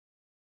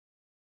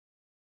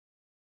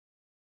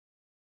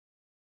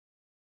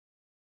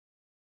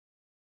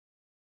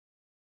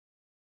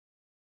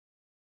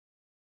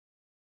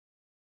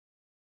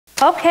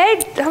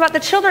Okay, how about the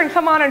children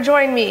come on and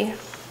join me?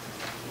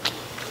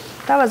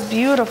 That was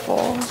beautiful.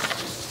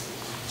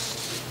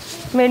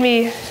 Made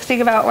me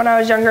think about when I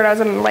was younger and I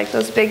was in like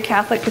those big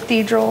Catholic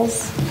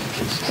cathedrals.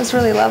 It was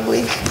really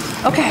lovely.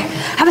 Okay,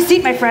 have a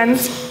seat, my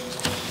friends.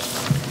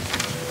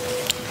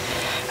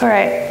 All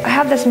right, I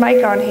have this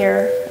mic on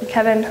here. And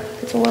Kevin,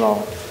 it's a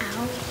little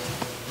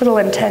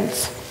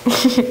intense.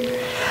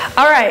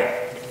 All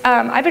right,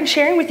 I've been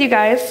sharing with you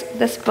guys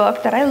this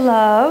book that I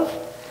love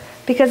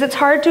because it's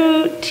hard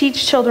to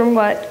teach children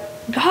what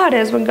God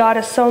is when God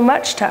is so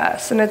much to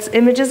us. And it's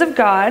Images of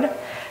God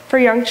for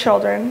young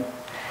children.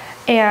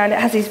 And it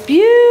has these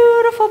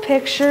beautiful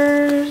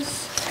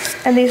pictures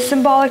and these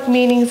symbolic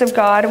meanings of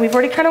God. And we've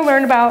kind of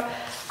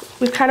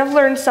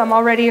learned some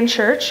already in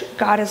church.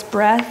 God is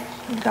breath,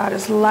 God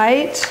is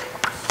light.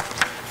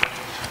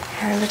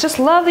 And I just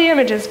love the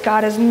images.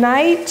 God is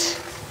night,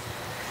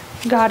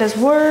 God is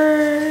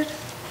word,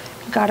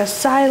 God is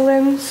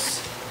silence,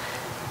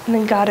 and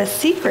then God is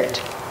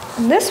secret.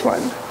 And this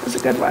one is a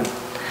good one.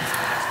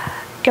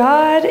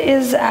 God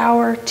is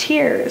our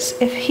tears.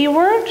 If he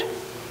weren't,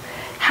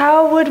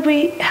 how would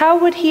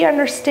he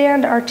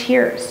understand our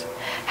tears?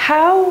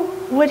 How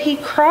would he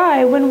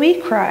cry when we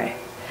cry?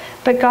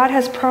 But God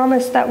has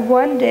promised that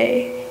one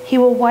day he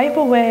will wipe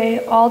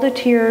away all the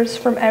tears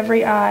from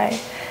every eye,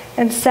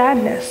 and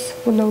sadness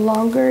will no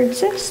longer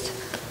exist.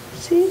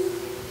 See?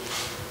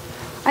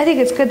 I think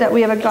it's good that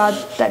we have a God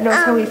that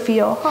knows how we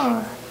feel.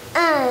 Huh?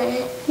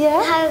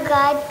 Yeah? How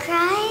God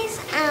cries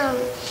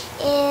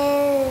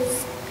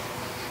is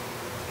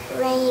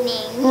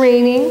raining.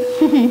 Raining?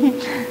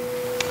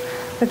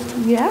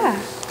 Yeah.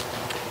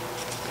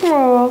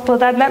 Oh, well,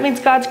 that means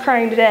God's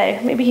crying today.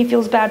 Maybe he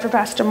feels bad for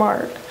Pastor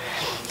Mark.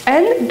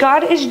 And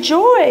God is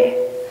joy.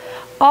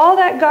 All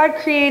that God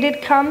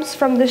created comes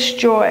from this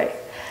joy.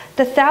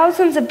 The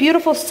thousands of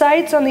beautiful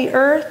sights on the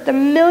earth, the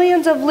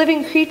millions of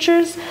living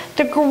creatures,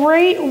 the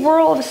great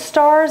world of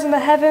stars in the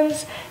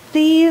heavens,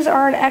 these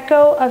are an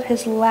echo of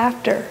his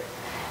laughter.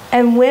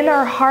 And when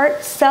our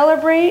hearts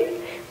celebrate,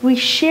 we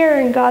share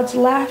in God's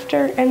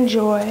laughter and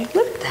joy.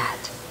 Look at that.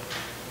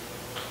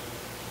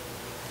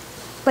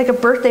 Like a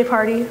birthday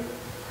party.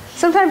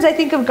 Sometimes I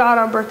think of God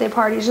on birthday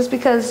parties just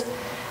because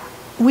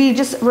we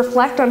just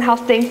reflect on how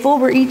thankful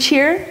we're each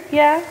here,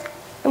 yeah?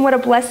 And what a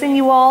blessing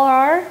you all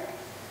are,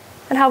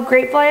 and how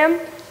grateful I am.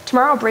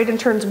 Tomorrow, Braden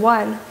turns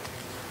 1.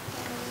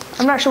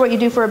 I'm not sure what you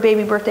do for a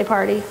baby birthday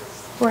party.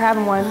 We're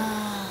having one.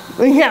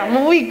 Yeah,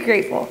 we'll be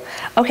grateful.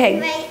 Okay.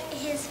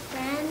 His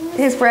friends?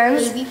 His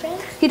friends? Baby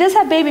friends? He does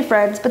have baby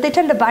friends, but they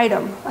tend to bite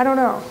him. I don't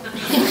know.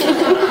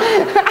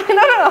 I don't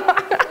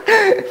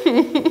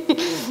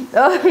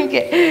know.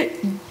 Okay.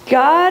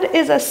 God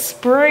is a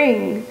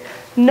spring.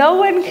 No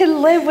one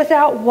can live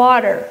without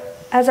water.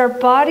 As our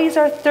bodies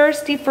are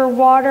thirsty for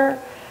water,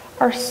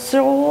 our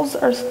souls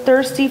are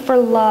thirsty for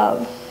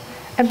love,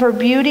 and for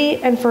beauty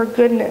and for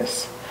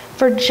goodness,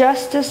 for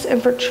justice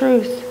and for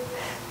truth.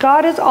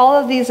 God is all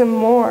of these and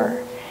more.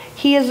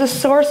 He is the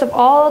source of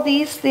all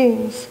these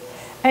things,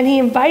 and he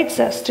invites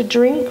us to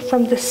drink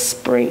from the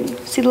spring.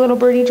 See the little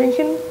birdie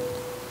drinking?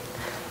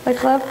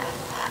 Like love?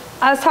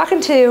 I was talking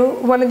to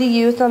one of the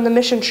youth on the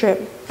mission trip,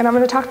 and I'm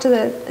going to talk to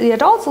the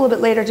adults a little bit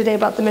later today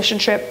about the mission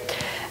trip.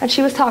 And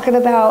she was talking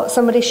about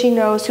somebody she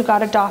knows who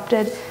got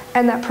adopted,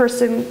 and that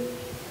person,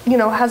 you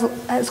know,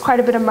 has quite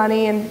a bit of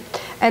money, and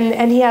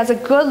he has a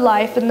good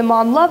life, and the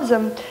mom loves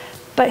him,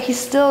 but he's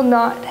still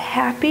not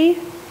happy,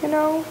 you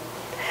know?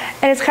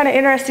 And it's kind of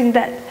interesting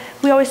that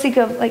we always think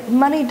of, like,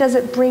 money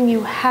doesn't bring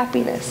you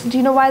happiness. Do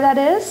you know why that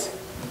is?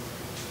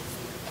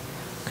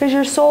 Because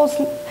your souls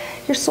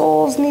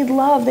need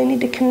love. They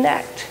need to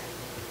connect.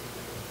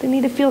 They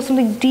need to feel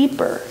something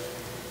deeper,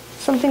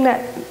 something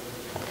that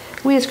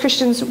we as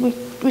Christians, we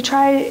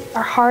try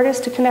our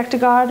hardest to connect to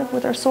God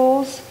with our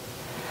souls.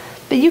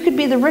 But you could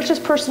be the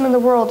richest person in the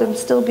world and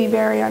still be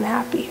very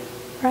unhappy,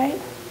 right?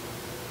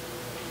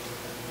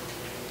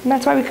 And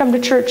that's why we come to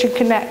church and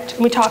connect,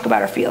 and we talk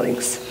about our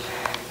feelings.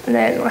 And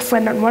then let's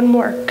land on one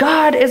more.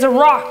 God is a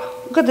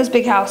rock. Look at this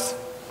big house.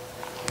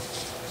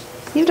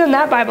 You've done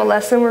that Bible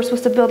lesson. We're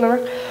supposed to build a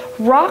rock.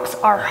 Rocks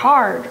are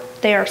hard.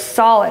 They are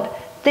solid.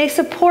 They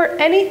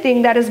support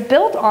anything that is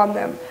built on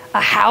them.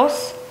 A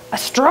house, a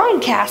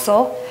strong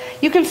castle.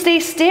 You can stay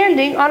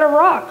standing on a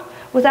rock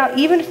without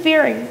even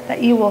fearing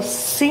that you will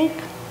sink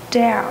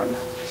down.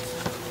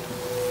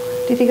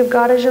 Do you think of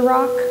God as your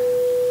rock?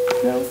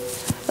 No?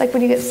 Like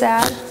when you get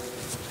sad?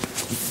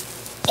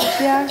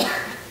 Yeah?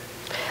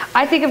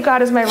 I think of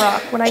God as my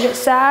rock. When I get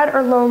sad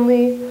or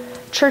lonely,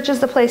 church is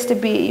the place to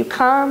be. You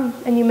come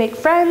and you make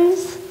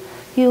friends,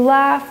 you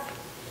laugh,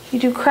 you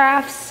do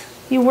crafts,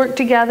 you work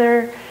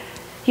together,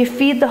 you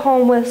feed the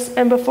homeless,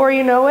 and before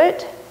you know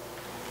it,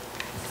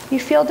 you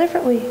feel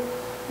differently.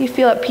 You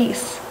feel at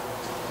peace.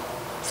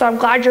 So I'm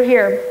glad you're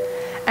here.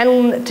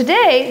 And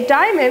today,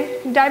 Diamond,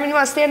 you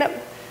want to stand up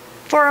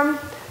for him?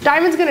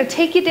 Diamond's going to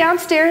take you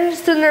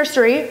downstairs to the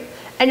nursery,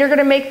 and you're going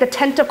to make the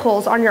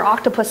tentacles on your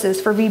octopuses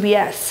for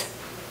VBS.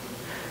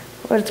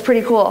 Well, it's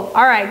pretty cool.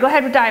 All right, go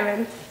ahead with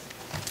Diamond.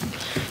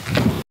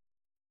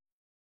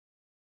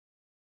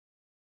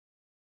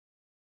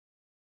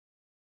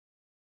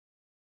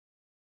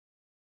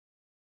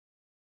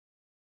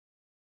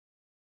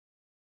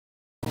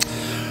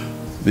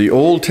 The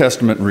Old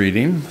Testament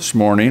reading this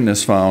morning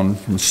is found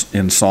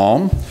in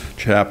Psalm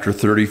chapter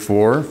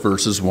 34,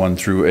 verses 1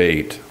 through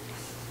 8.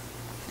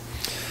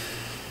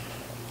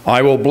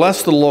 I will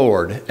bless the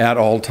Lord at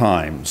all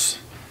times.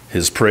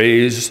 His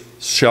praise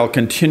shall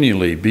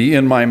continually be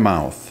in my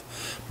mouth.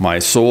 My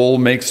soul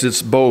makes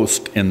its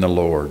boast in the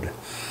Lord.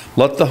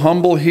 Let the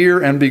humble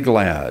hear and be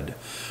glad.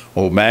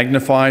 O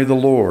magnify the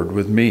Lord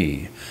with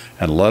me,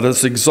 and let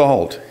us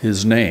exalt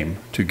his name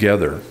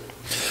together.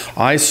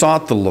 I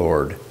sought the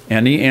Lord,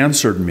 and he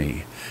answered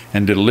me,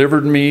 and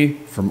delivered me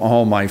from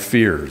all my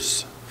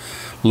fears.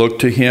 Look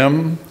to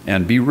him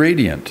and be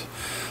radiant,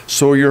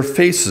 so your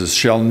faces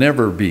shall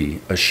never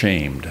be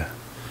ashamed.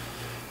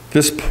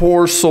 This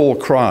poor soul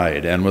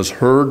cried and was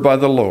heard by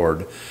the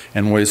Lord,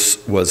 and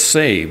was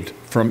saved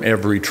from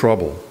every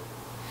trouble.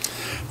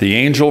 The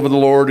angel of the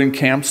Lord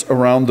encamps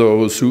around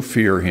those who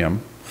fear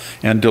him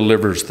and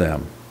delivers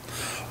them.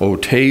 O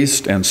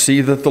taste and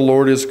see that the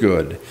Lord is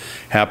good.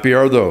 Happy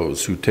are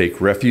those who take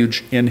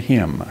refuge in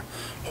him.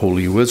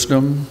 Holy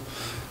wisdom,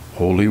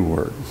 holy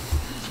word.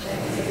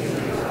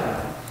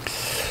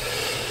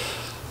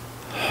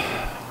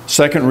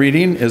 Second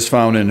reading is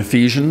found in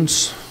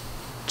Ephesians,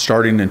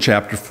 starting in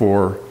chapter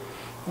 4,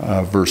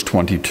 verse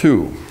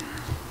 22.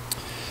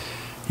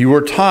 You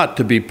were taught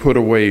to be put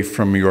away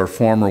from your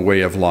former way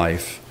of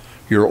life,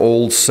 your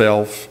old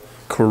self,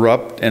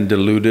 corrupt and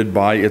deluded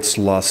by its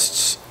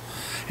lusts,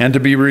 and to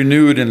be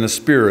renewed in the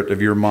spirit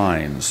of your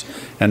minds,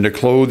 and to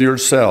clothe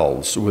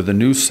yourselves with a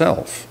new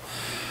self,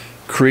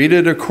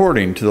 created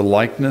according to the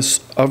likeness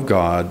of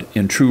God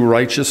in true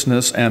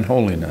righteousness and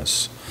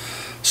holiness.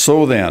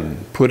 So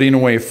then, putting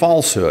away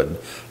falsehood,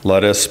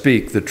 let us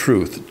speak the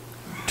truth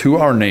to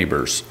our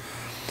neighbors,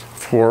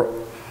 for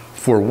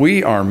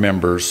we are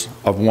members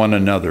of one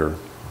another.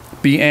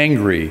 Be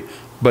angry,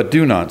 but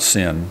do not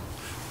sin.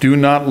 Do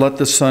not let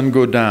the sun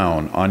go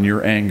down on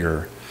your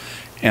anger,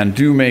 and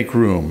do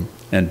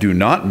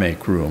not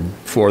make room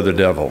for the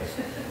devil.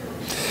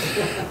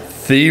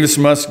 Thieves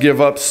must give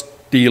up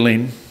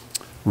stealing.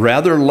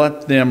 Rather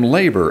let them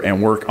labor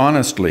and work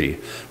honestly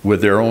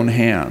with their own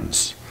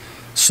hands,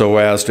 so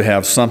as to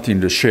have something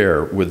to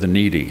share with the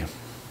needy.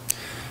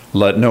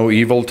 Let no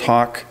evil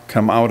talk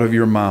come out of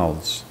your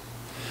mouths,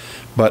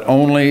 but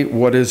only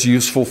what is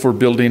useful for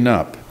building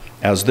up,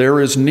 as there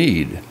is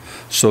need,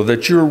 so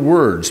that your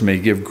words may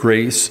give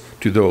grace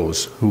to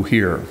those who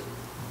hear.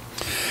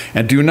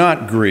 And do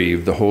not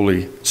grieve the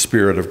Holy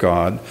Spirit of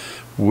God,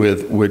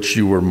 with which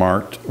you were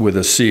marked with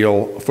a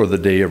seal for the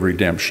day of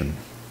redemption.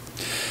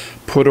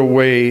 Put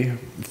away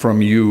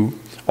from you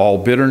all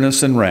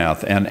bitterness and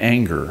wrath and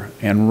anger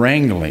and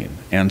wrangling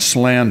and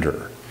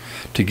slander,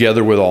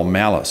 together with all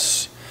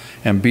malice,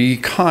 and be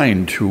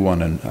kind to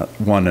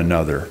one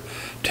another,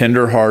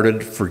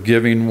 tender-hearted,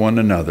 forgiving one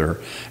another,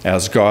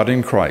 as God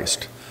in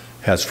Christ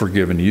has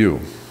forgiven you.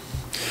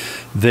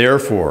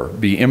 Therefore,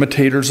 be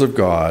imitators of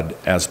God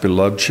as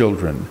beloved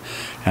children,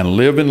 and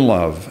live in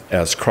love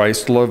as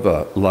Christ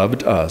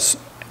loved us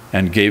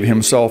and gave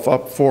himself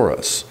up for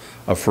us,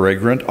 a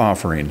fragrant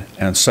offering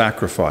and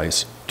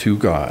sacrifice to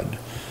God.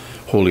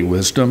 Holy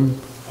wisdom,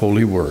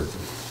 holy word.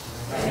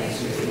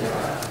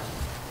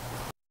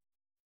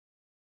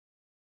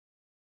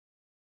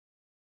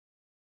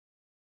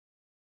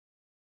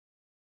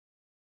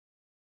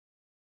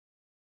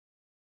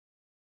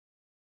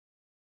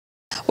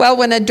 Well,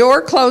 when a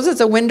door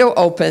closes, a window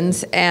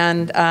opens,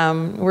 and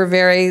we're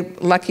very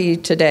lucky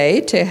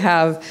today to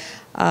have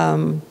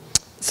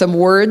some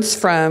words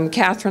from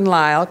Catherine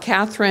Lyle.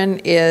 Catherine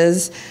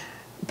has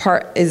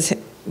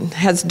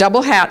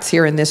double hats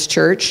here in this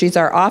church. She's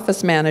our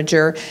office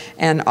manager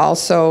and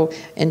also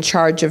in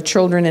charge of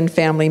children and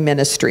family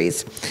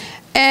ministries.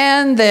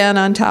 And then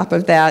on top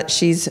of that,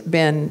 she's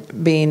been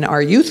being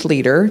our youth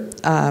leader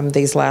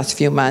these last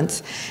few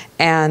months,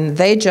 and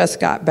they just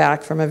got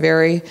back from a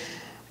very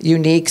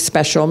unique,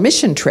 special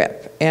mission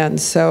trip. And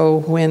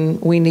so when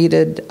we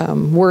needed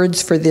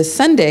words for this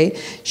Sunday,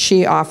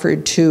 she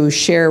offered to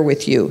share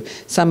with you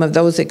some of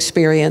those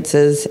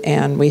experiences,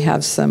 and we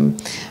have some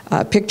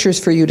pictures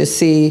for you to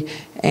see.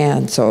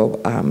 And so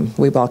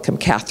we welcome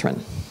Catherine.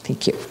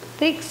 Thank you.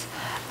 Thanks.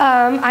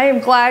 I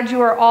am glad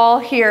you are all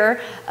here.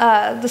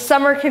 The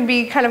summer can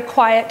be kind of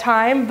quiet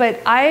time,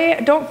 but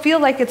I don't feel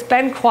like it's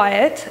been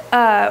quiet.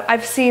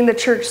 I've seen the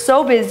church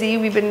so busy.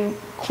 We've been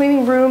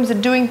cleaning rooms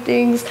and doing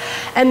things,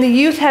 and the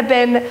youth have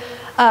been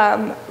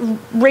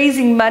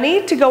raising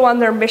money to go on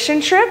their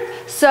mission trip.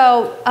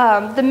 So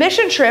the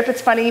mission trip,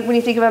 it's funny when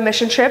you think of a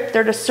mission trip,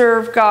 they're to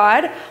serve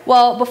God.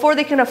 Well, before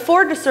they can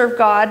afford to serve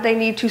God, they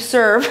need to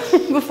serve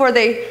before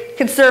they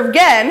can serve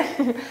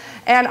again.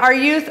 And our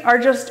youth are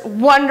just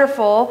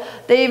wonderful.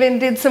 They even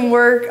did some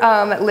work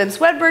at Lynn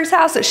Swedberg's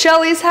house, at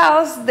Shelley's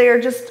house. They are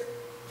just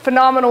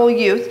phenomenal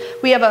youth.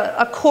 We have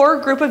a core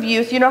group of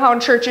youth. You know how in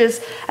churches,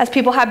 as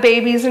people have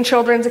babies and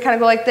children, they kind of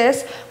go like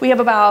this. We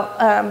have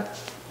about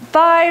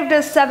 5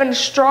 to 7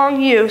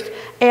 strong youth,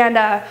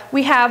 and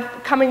we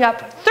have coming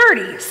up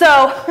 30.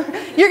 So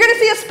you're going to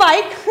see a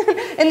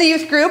spike in the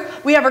youth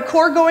group. We have our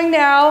core going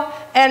now.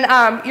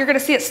 and you're going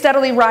to see it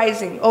steadily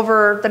rising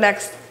over the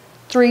next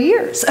 3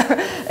 years.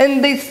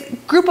 And this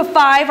group of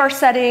 5 are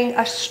setting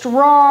a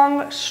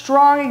strong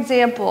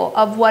example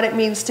of what it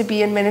means to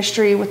be in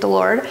ministry with the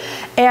Lord.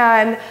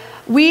 And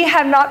we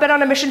have not been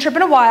on a mission trip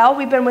in a while.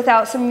 We've been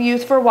without some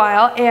youth for a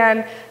while,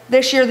 and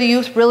this year the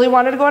youth really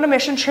wanted to go on a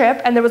mission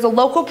trip, and there was a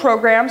local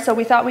program, so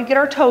we thought we'd get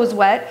our toes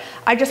wet.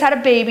 I just had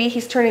a baby,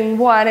 he's turning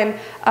 1, and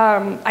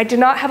I did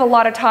not have a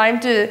lot of time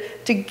to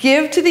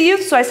give to the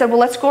youth, so I said, well,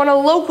 let's go on a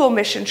local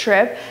mission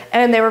trip,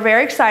 and they were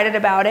very excited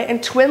about it. And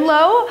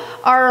Twinlow,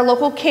 our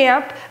local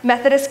camp,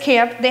 Methodist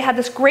camp, they had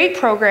this great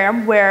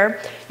program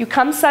where you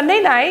come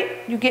Sunday night,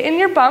 you get in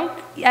your bunk,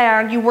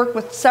 and you work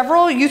with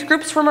several youth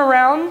groups from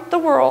around the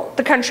world,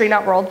 the country,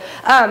 not world.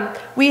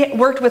 We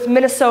worked with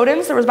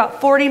Minnesotans. There was about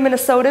 40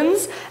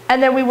 Minnesotans.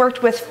 And then we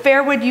worked with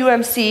Fairwood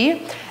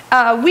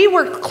UMC. We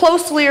worked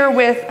closely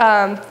with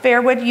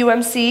Fairwood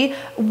UMC.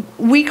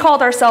 We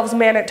called ourselves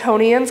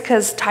Manitonians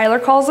because Tyler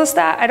calls us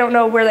that. I don't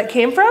know where that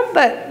came from,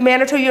 but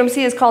Manitou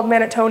UMC is called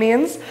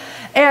Manitonians.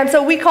 And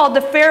so we called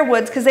the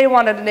Fairwoods because they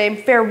wanted to name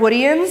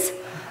Fairwoodians.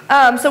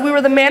 So we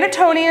were the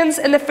Manitonians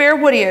and the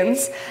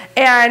Fairwoodians,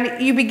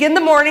 and you begin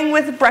the morning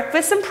with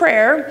breakfast and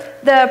prayer.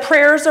 The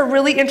prayers are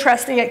really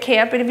interesting at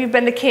camp, and if you've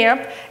been to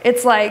camp,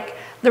 it's like,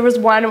 there was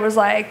one, it was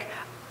like,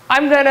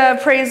 I'm going to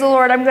praise the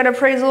Lord, I'm going to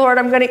praise the Lord,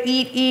 I'm going to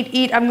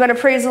eat, I'm going to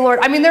praise the Lord.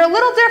 I mean, they're a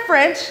little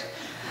different,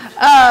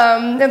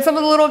 and some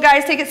of the little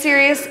guys take it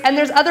serious, and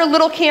there's other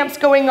little camps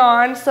going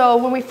on, so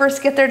when we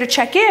first get there to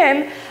check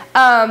in,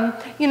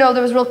 you know,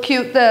 there was real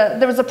cute.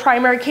 There was the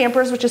primary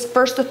campers, which is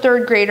 1st to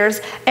 3rd graders,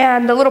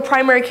 and the little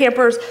primary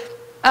campers,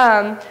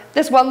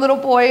 this one little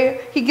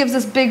boy, he gives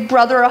his big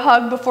brother a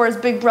hug before his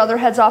big brother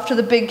heads off to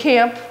the big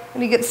camp,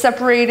 and he gets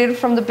separated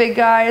from the big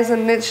guys,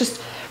 and it's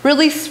just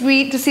really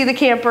sweet to see the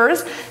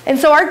campers. And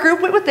so our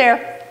group went with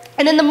there,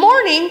 and in the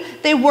morning,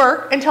 they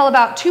work until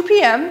about 2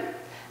 p.m.,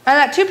 and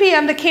at 2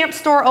 p.m., the camp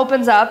store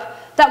opens up.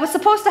 That was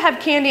supposed to have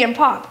candy and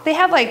pop. They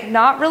have like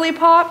not really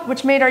pop,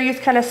 which made our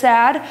youth kind of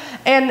sad,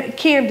 and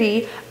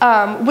candy,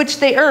 which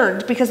they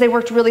earned because they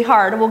worked really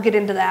hard, and we'll get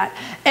into that.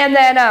 And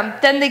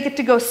then they get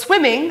to go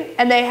swimming,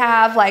 and they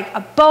have like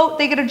a boat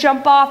they get to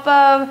jump off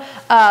of.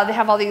 They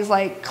have all these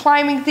like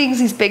climbing things,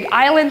 these big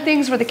island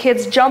things where the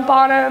kids jump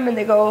on them and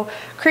they go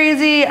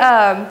crazy.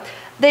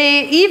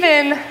 They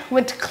even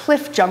went to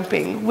cliff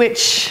jumping,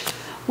 which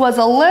was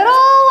a little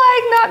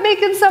like not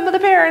making some of the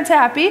parents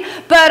happy,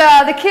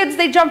 but the kids,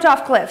 they jumped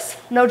off cliffs.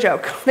 No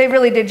joke. They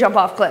really did jump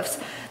off cliffs.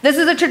 This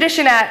is a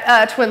tradition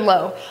at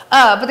Twinlow.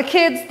 But the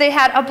kids, they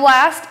had a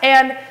blast,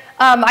 and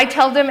I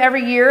tell them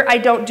every year I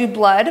don't do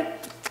blood.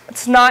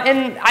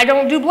 I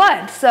don't do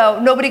blood, so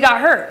nobody got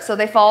hurt, so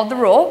they followed the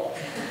rule.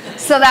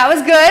 So that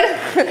was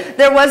good.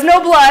 There was no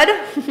blood.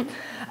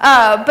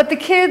 But the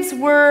kids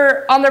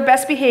were on their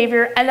best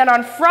behavior, and then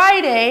on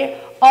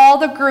Friday, all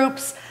the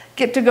groups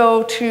get to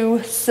go to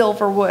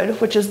Silverwood,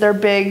 which is their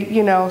big,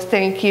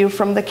 thank you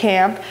from the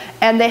camp.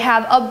 And they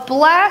have a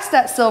blast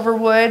at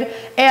Silverwood.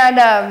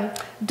 And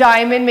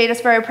Diamond made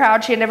us very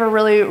proud. She had never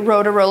really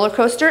rode a roller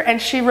coaster,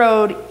 and she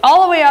rode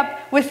all the way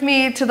up with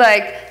me to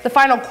like the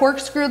final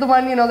corkscrew, the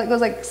one, that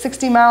goes like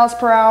 60 miles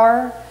per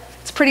hour.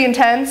 It's pretty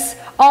intense.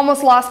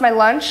 Almost lost my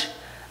lunch.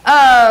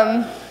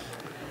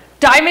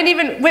 Diamond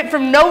even went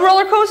from no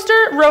roller coaster,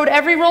 rode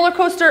every roller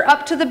coaster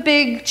up to the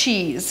big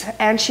cheese,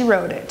 and she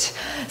rode it.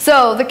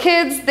 So the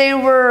kids, they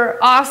were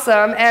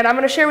awesome, and I'm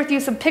going to share with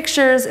you some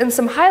pictures and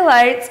some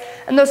highlights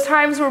and those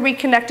times where we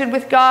connected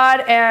with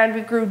God and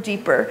we grew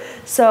deeper.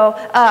 So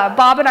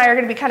Bob and I are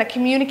going to be kind of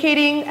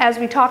communicating as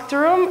we talk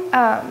through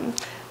them,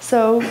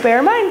 so bear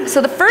in mind.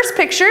 So the first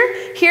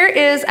picture here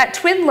is at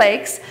Twin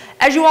Lakes.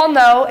 As you all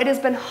know, it has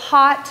been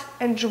hot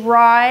and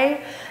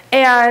dry,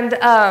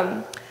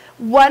 and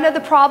one of the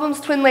problems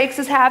Twin Lakes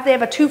they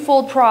have a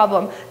twofold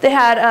problem. They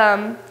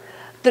had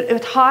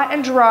it's hot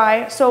and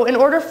dry, so in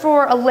order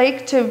for a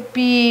lake to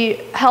be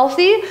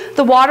healthy,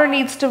 the water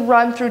needs to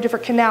run through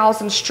different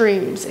canals and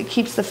streams. It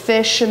keeps the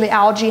fish and the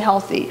algae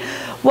healthy.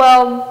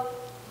 Well,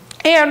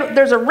 and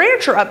there's a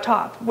rancher up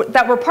top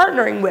that we're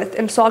partnering with,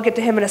 and so I'll get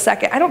to him in a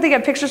second. I don't think I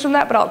have pictures from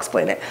that, but I'll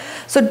explain it.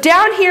 So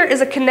down here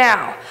is a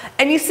canal,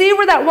 and you see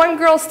where that one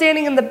girl's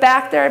standing in the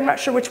back there? I'm not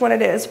sure which one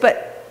it is,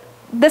 but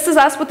this is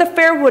us with the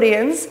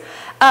Fairwoodians.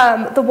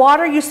 The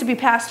water used to be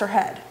past her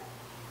head,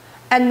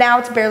 and now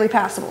it's barely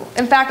passable.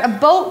 In fact, a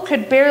boat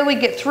could barely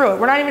get through it.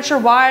 We're not even sure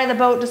why the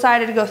boat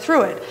decided to go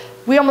through it.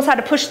 We almost had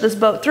to push this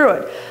boat through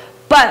it.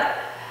 But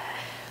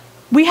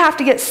we have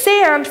to get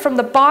sand from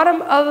the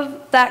bottom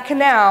of that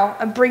canal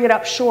and bring it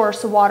up shore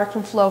so water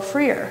can flow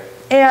freer.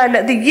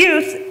 And the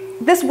youth,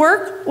 this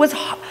work was,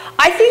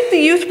 I think the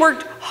youth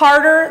worked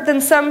harder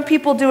than some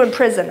people do in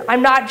prison.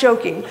 I'm not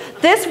joking.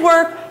 This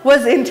work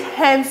was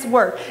intense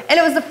work. And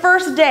it was the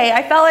first day.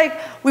 I felt like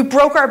we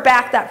broke our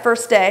back that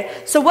first day.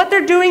 So what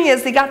they're doing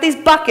is they got these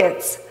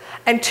buckets,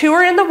 and 2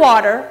 are in the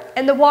water,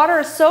 and the water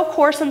is so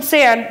coarse in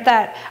sand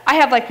that I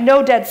have like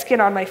no dead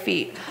skin on my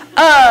feet.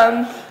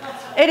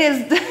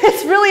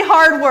 It's really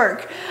hard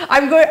work.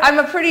 I'm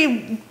a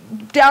pretty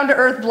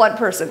down-to-earth blunt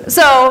person.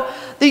 So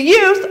the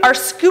youth are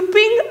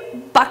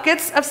scooping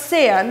buckets of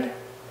sand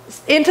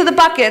into the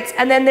buckets,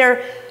 and then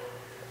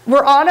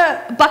we're on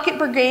a bucket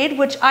brigade,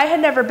 which I had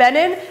never been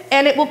in,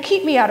 and it will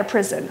keep me out of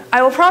prison.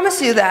 I will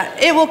promise you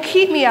that. It will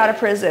keep me out of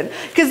prison.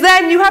 Because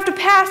then you have to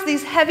pass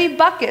these heavy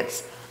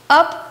buckets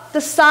up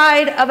the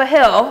side of a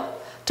hill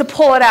to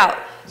pull it out.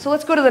 So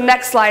let's go to the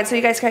next slide so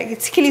you guys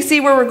can you see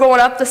where we're going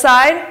up the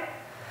side?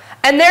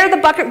 And there the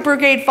bucket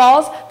brigade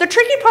falls. The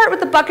tricky part with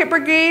the bucket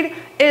brigade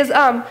is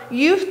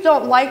youth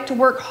don't like to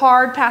work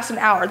hard past an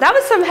hour. That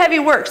was some heavy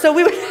work. So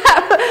we would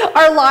have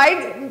our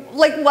line,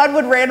 like one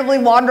would randomly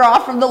wander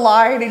off from the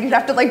line and you'd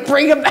have to like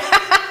bring him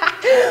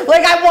back.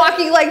 Like I'm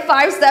walking like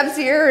 5 steps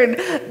here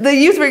and the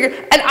youth were,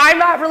 and I'm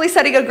not really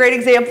setting a great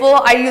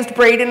example. I used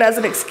Braden as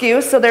an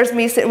excuse. So there's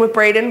me sitting with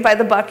Braden by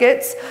the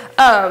buckets.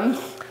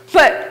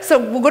 But so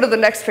we'll go to the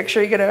next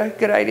picture. You get a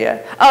good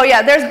idea. Oh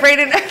yeah, there's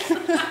Braden.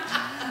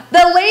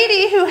 The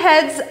lady who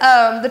heads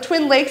the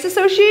Twin Lakes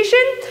Association,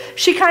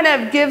 she kind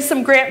of gives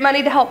some grant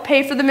money to help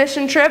pay for the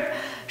mission trip.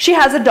 She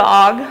has a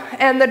dog,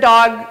 and the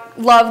dog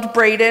loved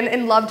Braden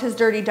and loved his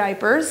dirty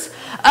diapers.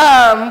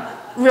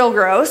 Real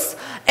gross.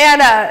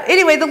 And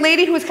anyway, the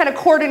lady who was kind of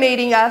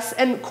coordinating us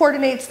and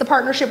coordinates the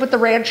partnership with the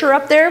rancher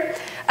up there,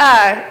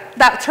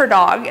 that's her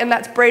dog, and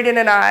that's Braden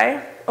and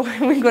I. We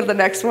can go to the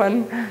next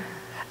one.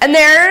 And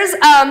there's,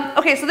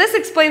 okay, so this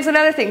explains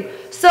another thing.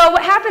 So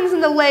what happens in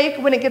the lake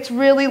when it gets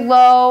really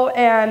low,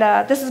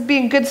 and this is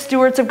being good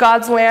stewards of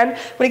God's land,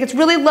 when it gets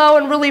really low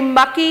and really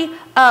mucky,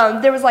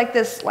 there was like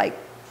this like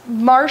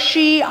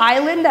marshy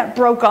island that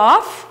broke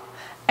off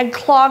and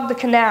clogged the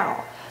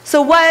canal.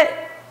 So what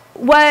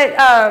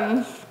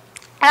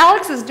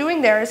Alex is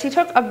doing there is he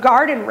took a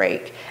garden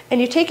rake and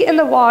you take it in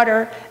the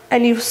water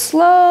and you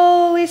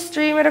slowly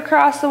stream it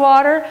across the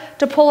water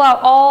to pull out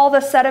all the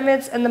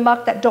sediments and the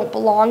muck that don't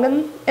belong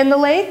in the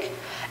lake.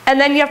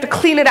 And then you have to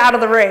clean it out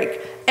of the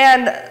rake.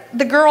 And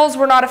the girls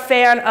were not a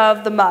fan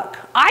of the muck.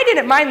 I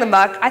didn't mind the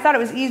muck. I thought it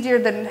was easier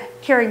than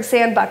carrying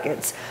sand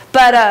buckets.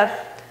 But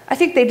I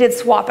think they did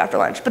swap after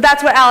lunch. But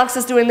that's what Alex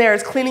is doing there,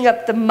 is cleaning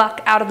up the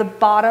muck out of the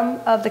bottom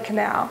of the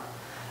canal.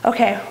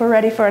 Okay, we're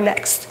ready for our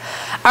next.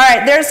 All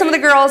right, there's some of the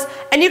girls.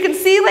 And you can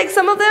see like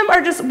some of them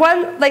are just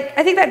one, like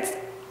I think that's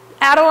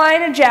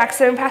Adeline and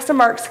Jackson, Pastor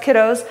Mark's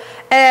kiddos.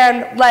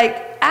 And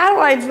like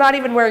Adeline's not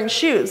even wearing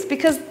shoes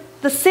because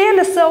the sand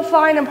is so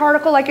fine and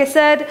particle, like I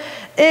said,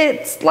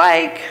 it's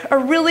like a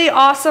really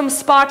awesome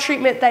spa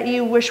treatment that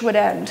you wish would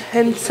end.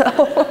 And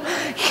so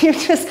you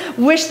just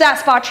wish that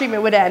spa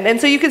treatment would end. And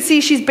so you can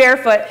see she's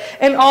barefoot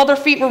and all their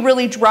feet were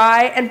really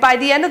dry. And by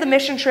the end of the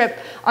mission trip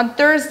on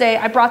Thursday,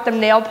 I brought them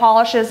nail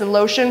polishes and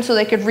lotion so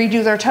they could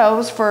redo their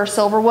toes for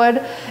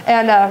Silverwood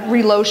and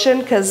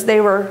re-lotion because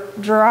they were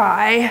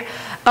dry.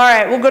 All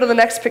right, we'll go to the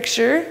next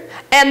picture.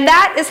 And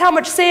that is how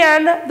much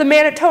sand the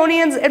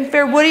Manitonians and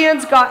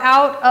Fairwoodians got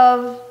out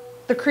of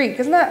the creek.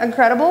 Isn't that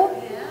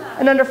incredible? Yeah.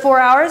 In under 4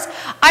 hours.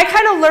 I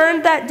kind of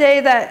learned that day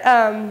that,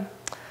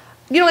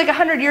 you know, like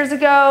 100 years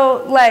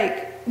ago,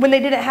 like when they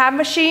didn't have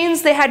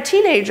machines, they had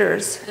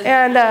teenagers.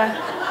 And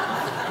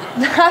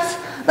that's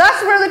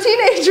where the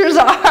teenagers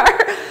are.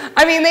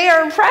 I mean, they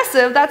are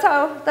impressive. That's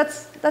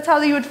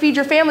how you would feed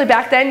your family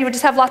back then. You would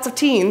just have lots of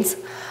teens.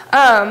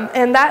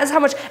 And that is how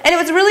much, and it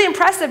was really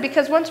impressive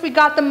because once we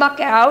got the muck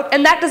out,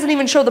 and that doesn't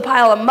even show the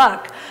pile of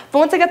muck, but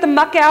once I got the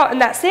muck out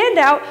and that sand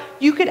out,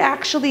 you could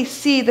actually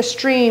see the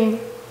stream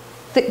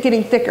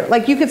getting thicker.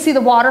 Like you could see the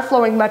water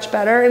flowing much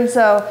better, and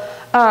so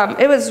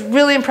it was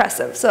really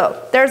impressive.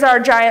 So there's our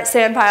giant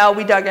sand pile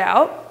we dug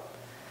out.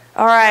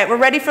 All right, we're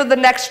ready for the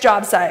next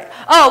job site.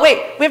 Oh,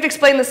 wait, we have to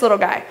explain this little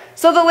guy.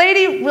 So the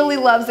lady really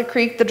loves the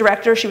creek, the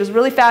director. She was a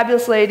really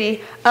fabulous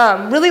lady,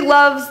 really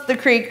loves the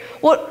creek.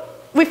 Well,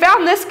 we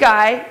found this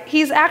guy.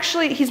 He's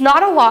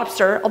not a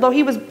lobster, although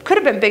he could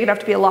have been big enough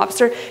to be a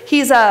lobster.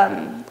 He's,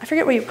 I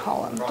forget what you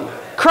call him.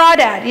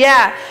 Crawdad,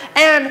 yeah.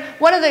 And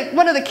one of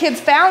the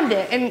kids found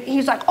it, and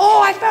he's like,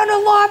 oh, I found a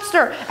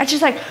lobster. And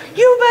she's like,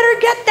 you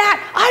better get that.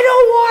 I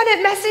don't want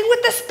it messing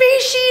with the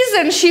species.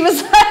 And she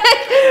was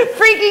like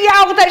freaking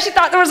out that she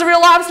thought there was a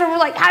real lobster. And we're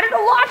like, how did a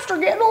lobster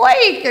get in the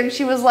lake? And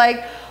she was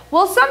like,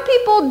 well, some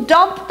people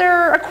dump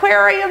their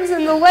aquariums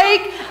in the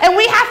lake, and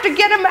we have to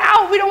get them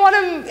out. We don't want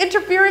them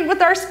interfering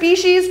with our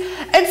species.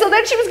 And so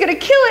then she was going to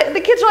kill it, and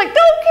the kids were like,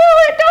 don't kill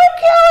it,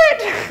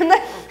 don't kill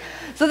it.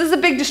 So this is a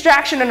big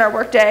distraction in our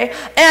workday.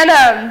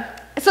 And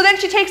so then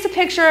she takes a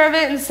picture of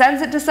it and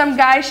sends it to some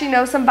guy she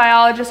knows, some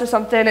biologist or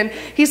something, and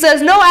he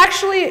says, no,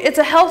 actually, it's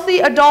a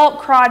healthy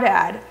adult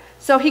crawdad.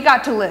 So he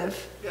got to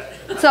live.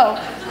 So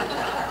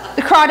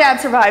the crawdad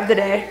survived the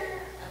day.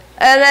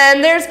 And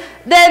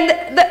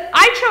then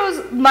I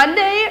chose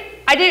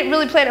Monday. I didn't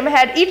really plan it in my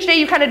head. Each day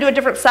you kind of do a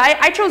different site.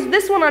 I chose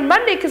this one on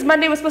Monday because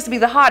Monday was supposed to be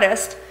the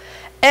hottest.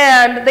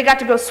 And they got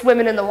to go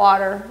swimming in the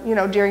water, you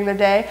know, during the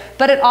day.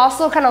 But it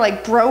also kind of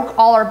like broke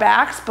all our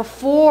backs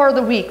before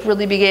the week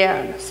really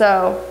began.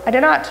 So I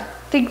did not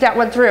think that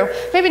went through.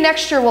 Maybe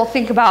next year we'll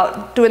think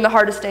about doing the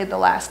hardest day the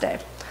last day.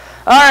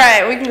 All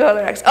right, we can go to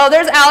the next. Oh,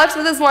 there's Alex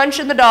with his lunch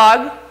and the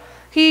dog.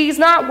 He's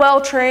not well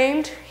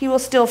trained. He will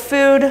steal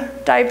food,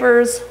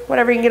 diapers,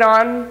 whatever he can get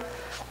on.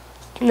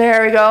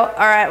 There we go.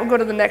 All right, we'll go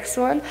to the next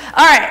one.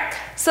 All right,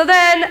 so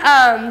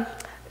then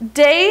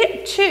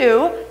day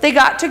 2, they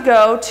got to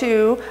go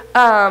to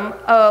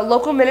a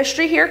local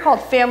ministry here called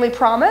Family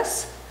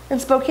Promise in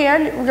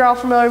Spokane. You're all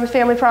familiar with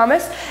Family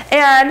Promise.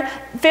 And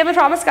Family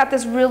Promise got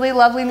this really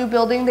lovely new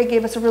building. They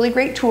gave us a really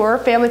great tour.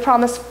 Family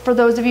Promise, for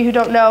those of you who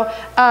don't know,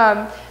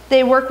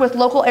 they work with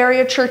local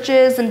area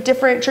churches and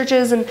different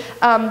churches, and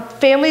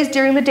families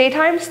during the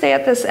daytime stay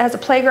at this, as a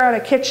playground, a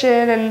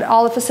kitchen, and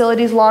all the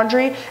facilities,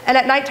 laundry. And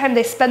at nighttime,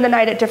 they spend the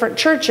night at different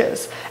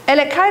churches. And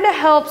it kind of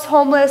helps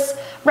homeless,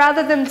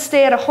 rather than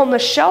stay at a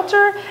homeless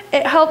shelter,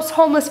 it helps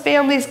homeless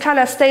families kind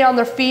of stay on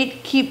their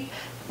feet, keep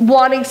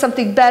wanting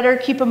something better,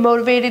 keep them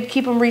motivated,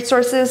 keep them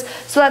resources.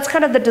 So that's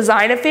kind of the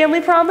design of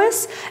Family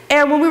Promise.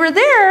 And when we were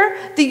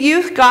there, the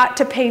youth got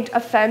to paint a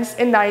fence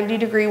in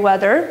 90-degree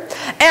weather.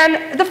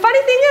 And the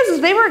funny thing is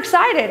they were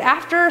excited.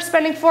 After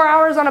spending 4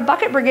 hours on a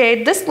bucket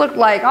brigade, this looked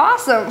like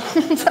awesome.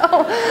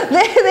 So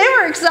they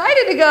were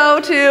excited to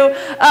go to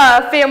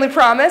Family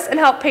Promise and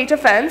help paint a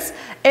fence.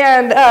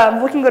 And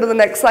we can go to the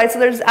next slide. So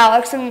there's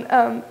Alex and,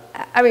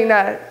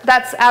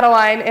 that's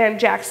Adeline and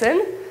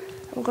Jackson.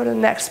 We'll go to the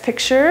next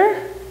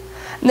picture.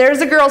 And there's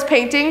the girls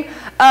painting.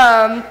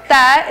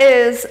 That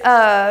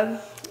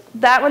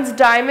one's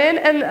Diamond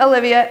and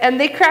Olivia, and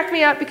they cracked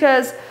me up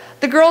because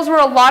the girls were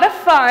a lot of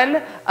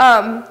fun.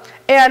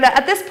 And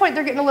at this point,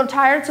 they're getting a little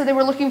tired, so they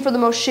were looking for the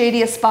most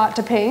shadiest spot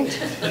to paint.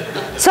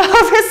 So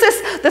this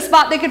is the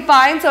spot they could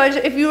find. So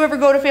if you ever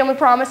go to Family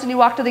Promise and you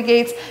walk to the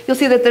gates, you'll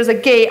see that there's a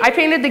gate. I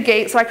painted the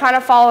gate, so I kind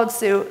of followed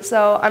suit.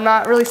 So I'm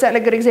not really setting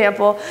a good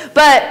example.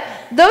 But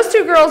those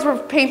 2 girls were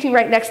painting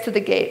right next to the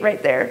gate,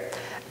 right there.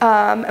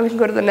 And we can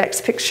go to the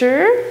next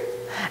picture.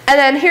 And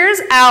then here's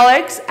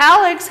Alex.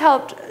 Alex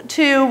helped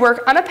to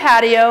work on a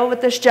patio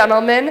with this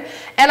gentleman.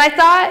 And I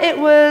thought it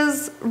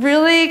was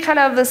really kind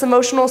of this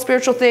emotional,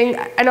 spiritual thing.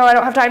 I know I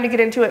don't have time to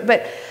get into it,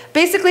 but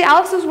basically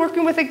Alex was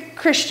working with a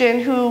Christian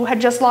who had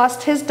just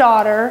lost his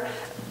daughter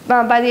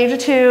by the age of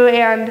 2.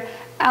 And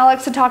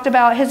Alex had talked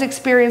about his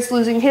experience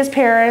losing his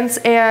parents.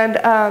 And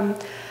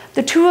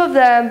the 2 of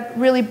them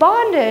really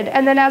bonded.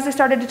 And then as they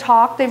started to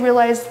talk, they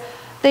realized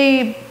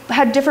they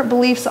had different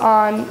beliefs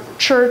on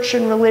church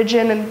and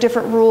religion and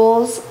different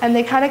rules, and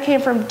they kind of came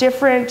from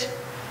different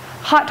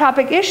hot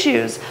topic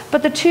issues.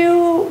 But the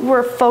 2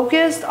 were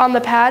focused on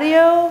the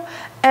patio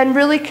and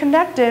really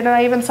connected, and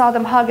I even saw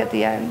them hug at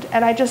the end.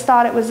 And I just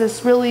thought it was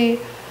this really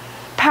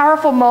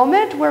powerful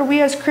moment where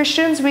we as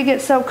Christians, we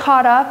get so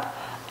caught up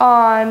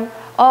on,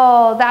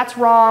 oh, that's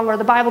wrong, or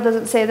the Bible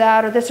doesn't say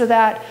that, or this or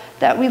that,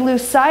 that we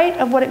lose sight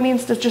of what it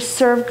means to just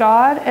serve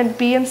God and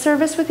be in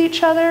service with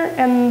each other.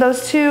 And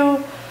those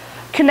 2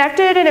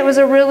 connected, and it was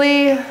a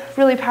really,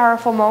 really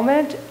powerful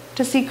moment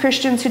to see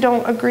Christians who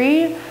don't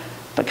agree,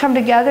 but come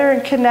together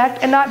and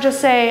connect, and not just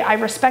say, I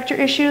respect your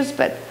issues,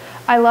 but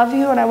I love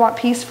you and I want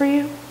peace for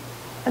you.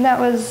 And that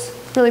was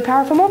a really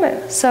powerful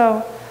moment.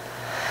 So,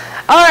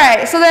 all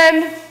right, so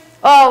then,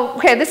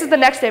 this is the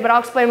next day, but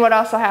I'll explain what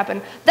also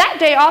happened. That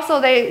day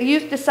also, the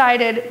youth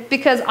decided,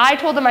 because I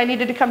told them I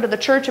needed to come to the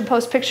church and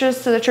post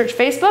pictures to the church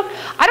Facebook.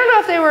 I don't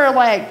know if they were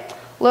like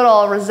a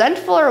little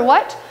resentful or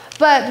what,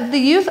 but the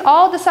youth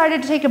all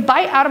decided to take a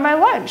bite out of my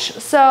lunch.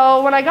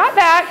 So when I got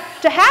back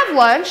to have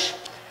lunch,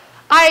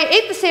 I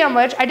ate the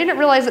sandwich. I didn't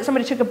realize that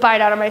somebody took a bite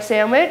out of my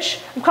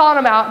sandwich. I'm calling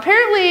them out.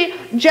 Apparently,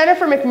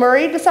 Jennifer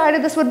McMurray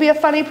decided this would be a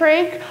funny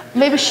prank.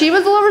 Maybe she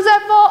was a little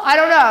resentful. I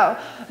don't know.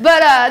 But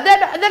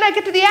then I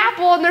get to the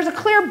apple, and there's a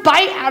clear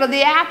bite out of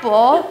the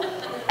apple.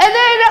 And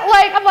then,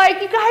 I'm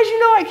like, you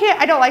guys,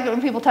 I don't like it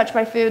when people touch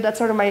my food. That's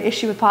sort of my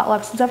issue with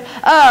potlucks and stuff.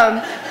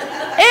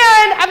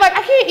 And I'm like,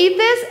 I can't eat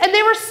this. And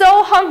they were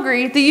so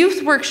hungry. The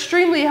youth were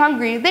extremely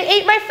hungry. They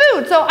ate my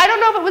food. So I don't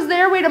know if it was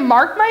their way to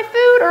mark my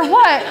food or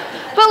what.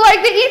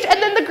 But they each,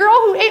 and then the girl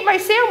who ate my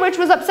sandwich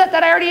was upset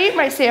that I already ate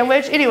my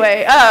sandwich.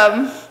 Anyway,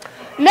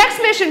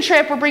 next mission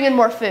trip, we're bringing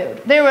more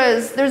food.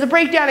 There's a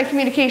breakdown in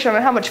communication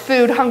on how much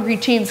food hungry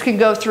teens can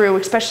go through,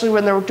 especially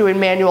when they're doing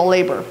manual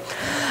labor.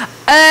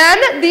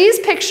 And these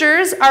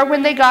pictures are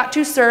when they got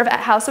to serve at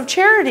House of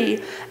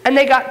Charity. And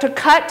they got to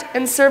cut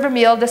and serve a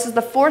meal. This is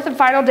the 4th and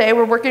final day.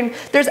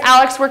 There's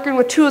Alex working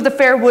with 2 of the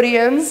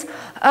Fairwoodians.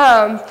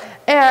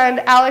 And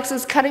Alex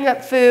is cutting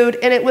up food.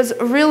 And it was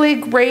a really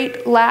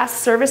great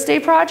last service day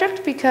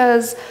project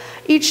because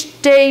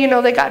each day,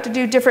 they got to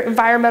do different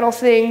environmental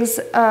things.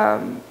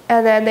 And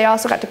then they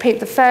also got to paint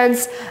the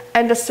fence,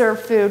 and to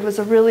serve food was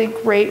a really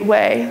great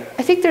way.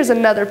 I think there's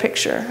another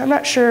picture. I'm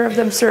not sure of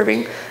them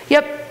serving.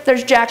 Yep,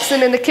 there's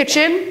Jackson in the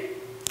kitchen,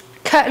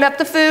 cutting up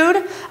the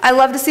food. I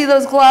love to see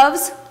those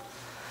gloves.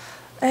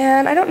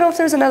 And I don't know if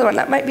there's another one.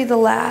 That might be the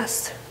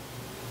last.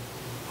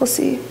 We'll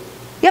see.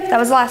 Yep, that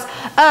was the last.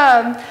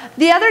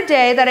 The other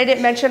day that I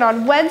didn't mention,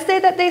 on Wednesday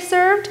that they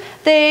served,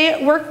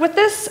 they worked with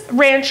this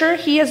rancher.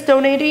 He is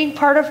donating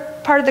part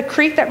of the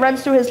creek that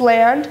runs through his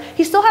land.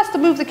 He still has to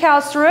move the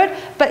cows through it,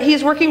 but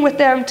he's working with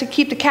them to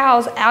keep the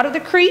cows out of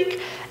the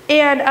creek.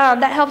 And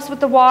that helps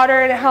with the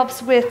water, and it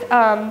helps with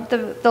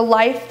the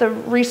life, the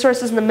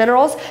resources, and the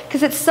minerals,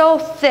 because it's so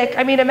thick.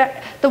 I mean,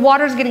 the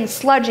water's getting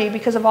sludgy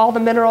because of all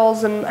the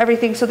minerals and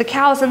everything. So the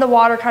cows in the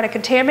water kind of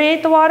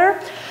contaminate the water.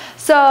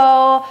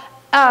 So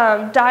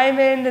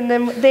Diamond, and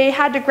then they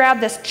had to grab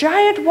this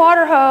giant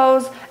water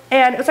hose,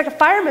 and it was like a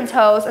fireman's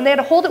hose, and they had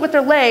to hold it with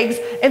their legs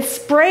and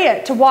spray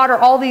it to water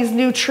all these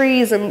new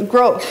trees and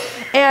growth.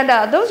 And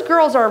those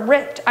girls are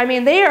ripped. I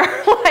mean, they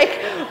are like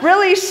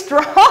really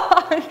strong.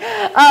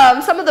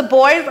 Some of the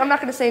boys, I'm not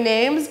going to say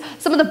names,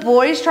 some of the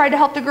boys tried to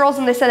help the girls,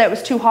 and they said it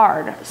was too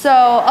hard.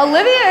 So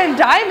Olivia and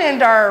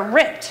Diamond are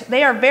ripped.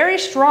 They are very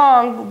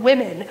strong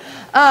women.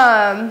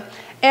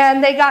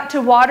 And they got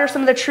to water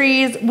some of the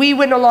trees. We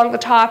went along the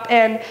top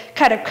and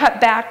kind of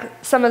cut back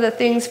some of the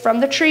things from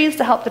the trees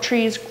to help the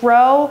trees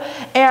grow.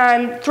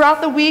 And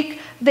throughout the week,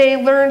 they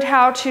learned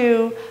how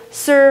to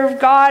serve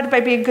God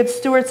by being good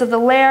stewards of the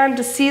land,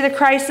 to see the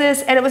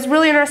crisis. And it was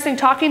really interesting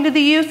talking to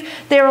the youth.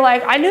 They were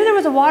like, I knew there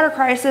was a water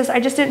crisis, I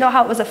just didn't know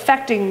how it was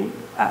affecting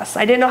us.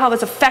 I didn't know how it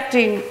was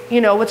affecting,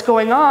 what's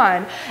going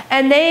on.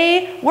 And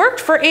they worked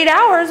for 8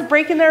 hours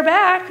breaking their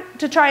back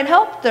to try and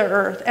help the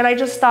earth. And I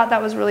just thought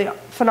that was really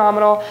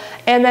phenomenal.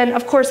 And then,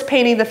 of course,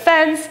 painting the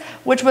fence,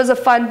 which was a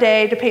fun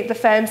day to paint the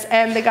fence.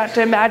 And they got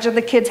to imagine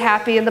the kids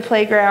happy in the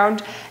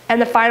playground.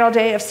 And the final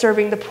day of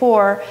serving the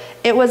poor.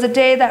 It was a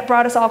day that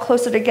brought us all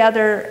closer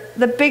together.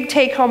 The big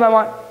take home I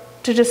want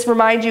to just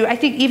remind you, I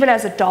think even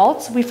as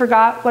adults, we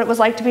forgot what it was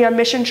like to be on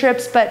mission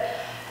trips, but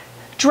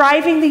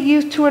driving the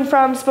youth to and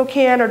from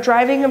Spokane or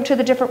driving them to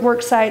the different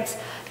work sites,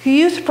 the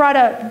youth brought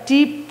up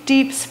deep,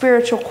 deep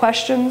spiritual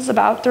questions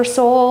about their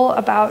soul,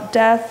 about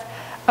death,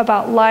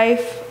 about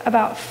life,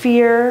 about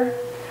fear.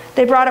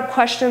 They brought up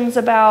questions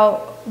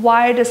about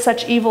why does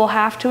such evil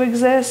have to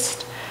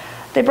exist?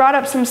 They brought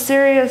up some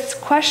serious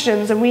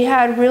questions, and we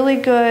had really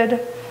good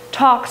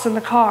talks in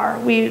the car.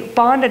 We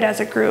bonded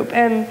as a group,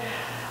 and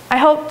I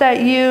hope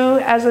that you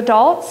as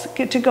adults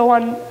get to go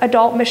on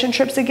adult mission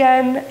trips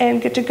again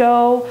and get to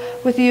go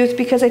with youth,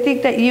 because I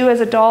think that you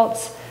as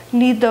adults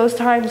need those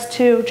times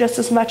too, just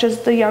as much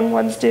as the young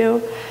ones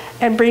do,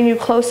 and bring you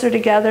closer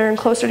together and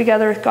closer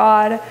together with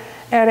God.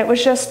 And it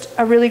was just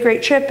a really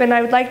great trip. And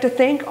I would like to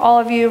thank all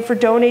of you for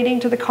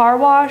donating to the car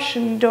wash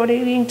and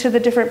donating to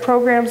the different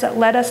programs that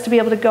led us to be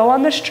able to go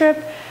on this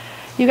trip.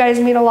 You guys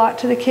mean a lot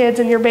to the kids,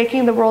 and you're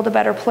making the world a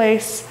better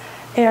place.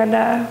 And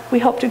we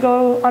hope to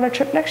go on a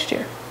trip next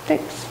year.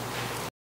 Thanks.